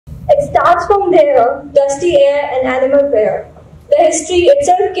starts from there, dusty air and animal prayer. The history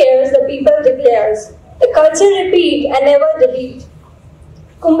itself cares, the people declares. The culture repeat and never delete.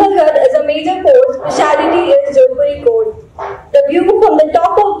 Kumbhalgarh is a major port, speciality is Jodhpuri code. The view from the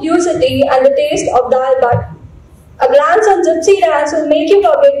top of Blue City and the taste of dal bhat. A glance on gypsy dance will make you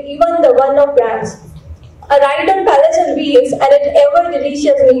forget even the one of brands. A ride on palace on wheels and an ever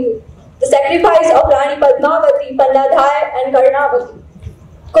delicious meal. The sacrifice of Rani Padmavati, Pandadhai and Karnavati.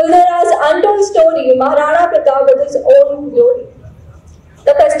 Kuldara's untold story, Maharana Pratap with his own glory.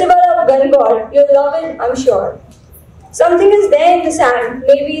 The festival of Gangaur, you'll love it, I'm sure. Something is there in the sand.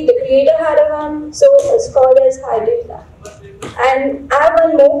 Maybe the creator had a gun, so it's called as hiding land. And I have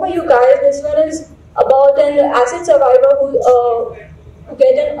one more for you guys. This one is about an acid survivor who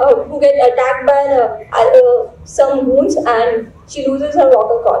get attacked by some wounds and she loses her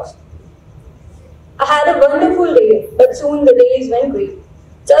vocal cords. I had a wonderful day, but soon the days went grey.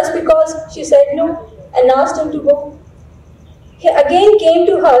 Just because she said no and asked him to go. He again came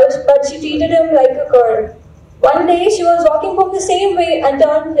to her, but she treated him like a cur. One day she was walking from the same way and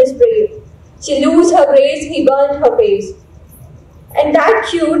turned his prey. She lost her grace, he burnt her face. And that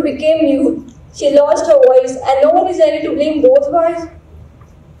cute became mute. She lost her voice and no one is ready to blame those boys.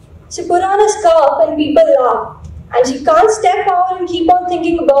 She put on a scarf and people laugh. And she can't step out and keep on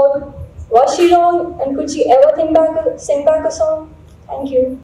thinking about was she wrong and could she ever sing back a song? Thank you.